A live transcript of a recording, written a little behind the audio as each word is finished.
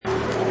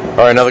All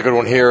right, another good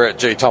one here at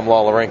J. Tom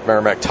Lawler Rink.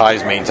 Merrimack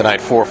ties Maine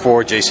tonight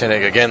 4-4. Jay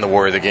Sinig again, the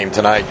warrior of the game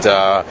tonight.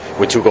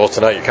 With 2 goals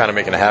tonight, you're kind of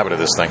making a habit of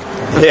this thing.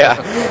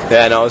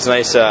 Yeah, no, it was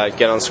nice to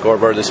get on the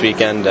scoreboard this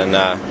weekend and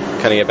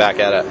kind of get back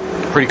at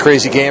it. Pretty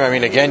crazy game. I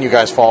mean, again, you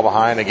guys fall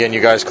behind. Again,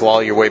 you guys claw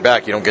your way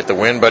back. You don't get the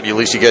win, but at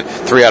least you get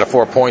 3 out of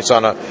 4 points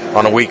on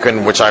a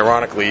weekend, which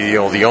ironically,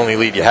 the only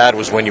lead you had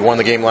was when you won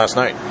the game last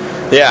night.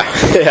 Yeah.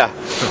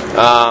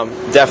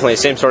 Definitely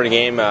same sort of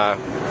game.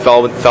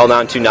 Fell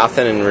down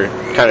 2-0, and we're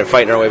kind of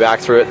fighting our way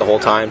back through it the whole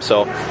time.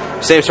 So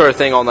same sort of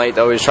thing all night,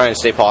 though. We're just trying to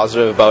stay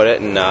positive about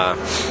it, and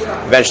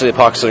eventually the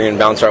pucks are going to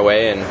bounce our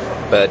way.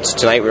 But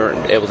tonight we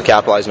weren't able to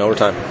capitalize in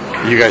overtime.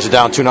 You guys are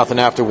down 2-0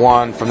 after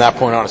 1. From that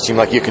point on, it seemed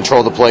like you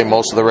controlled the play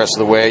most of the rest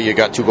of the way. You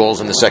got 2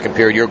 goals in the second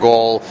period. Your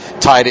goal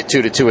tied it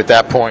 2-2 at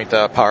that point.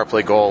 Power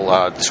play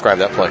goal. Describe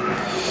that play.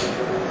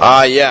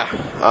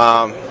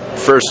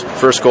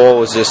 First goal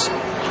was just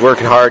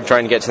working hard,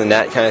 trying to get to the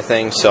net kind of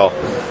thing. So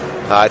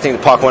I think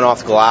the puck went off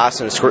the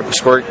glass and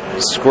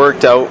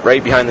squirked out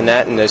right behind the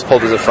net and just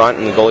pulled to the front,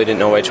 and the goalie didn't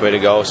know which way to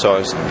go, so it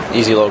was an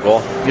easy little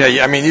goal.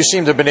 Yeah, I mean, you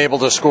seem to have been able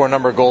to score a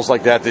number of goals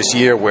like that this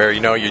year where,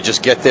 you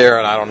just get there,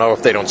 and I don't know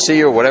if they don't see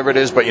you or whatever it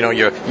is, but,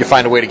 you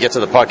find a way to get to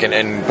the puck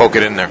and poke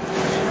it in there.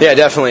 Yeah,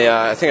 definitely.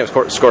 I think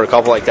I've scored a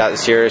couple like that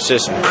this year. It's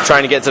just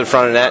trying to get to the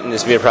front of the net and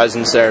just be a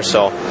presence there,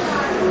 so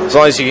as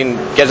long as you can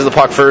get to the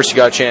puck first, you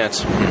got a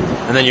chance.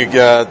 And then you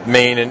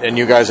Maine and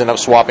you guys end up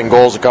swapping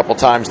goals a couple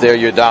times there.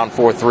 You're down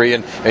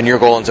 4-3, and your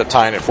goal ends up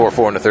tying at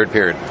 4-4 in the third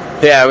period.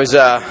 Yeah, it was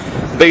the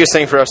biggest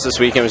thing for us this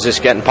weekend was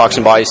just getting pucks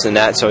and bodies to the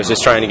net. So I was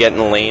just trying to get in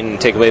the lane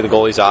and take away the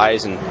goalie's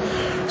eyes, and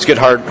it's a good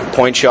hard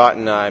point shot,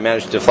 and I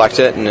managed to deflect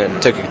it, and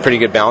it took a pretty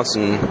good bounce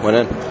and went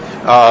in.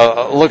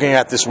 Looking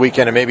at this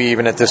weekend and maybe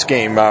even at this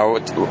game,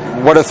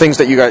 what are things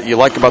that you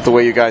like about the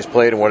way you guys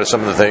played, and what are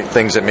some of the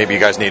things that maybe you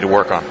guys need to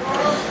work on?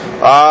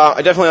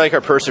 I definitely like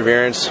our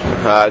perseverance.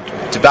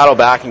 To battle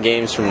back in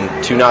games from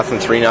 2-0,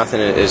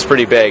 3-0 is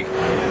pretty big,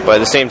 but at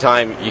the same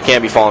time, you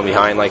can't be falling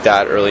behind like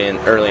that early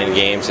in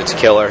games. It's a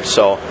killer.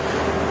 So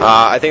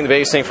I think the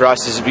biggest thing for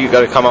us is we've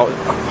got to come out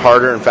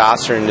harder and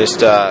faster, and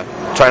just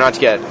try not to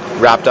get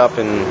wrapped up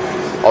in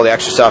all the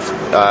extra stuff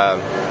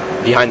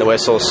behind the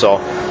whistles. So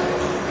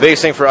the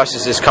biggest thing for us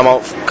is just come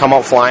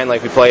out flying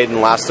like we played in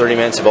the last 30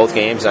 minutes of both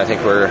games, and I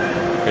think we're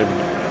going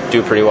to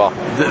do pretty well.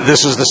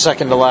 This is the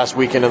second to last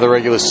weekend of the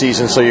regular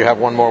season, so you have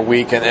one more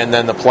week and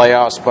then the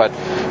playoffs. But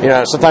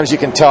sometimes you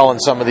can tell in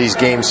some of these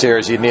games here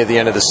as you near the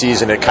end of the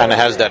season, it kind of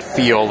has that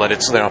feel that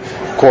it's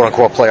quote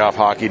unquote playoff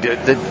hockey.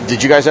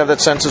 Did you guys have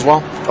that sense as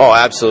well? Oh,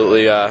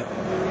 absolutely.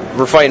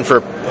 We're fighting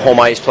for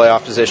home ice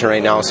playoff position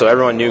right now, so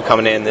everyone knew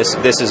coming in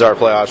this is our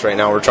playoffs right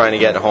now. We're trying to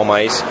get in home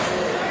ice,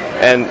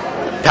 and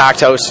packed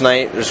house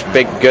tonight. There's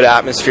a good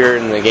atmosphere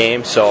in the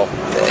game, so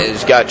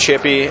it's got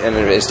chippy, and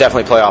it's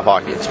definitely playoff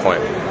hockey at this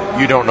point.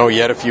 You don't know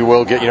yet if you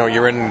will get,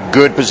 you're in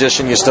good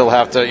position. You still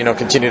have to,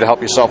 continue to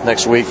help yourself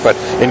next week, but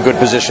in good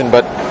position.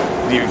 But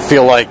you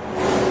feel like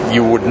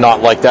you would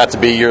not like that to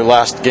be your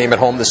last game at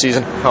home this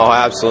season? Oh,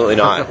 absolutely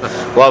not.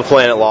 Love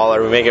playing at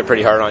Lawler. We make it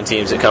pretty hard on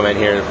teams that come in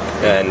here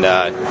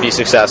and be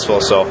successful.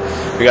 So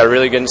we got a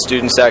really good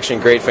student section,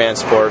 great fan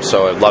support,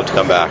 so I'd love to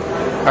come back.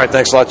 All right,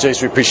 thanks a lot,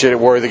 Jace. We appreciate it.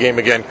 Warrior of the game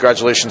again.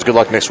 Congratulations. Good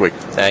luck next week.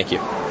 Thank you.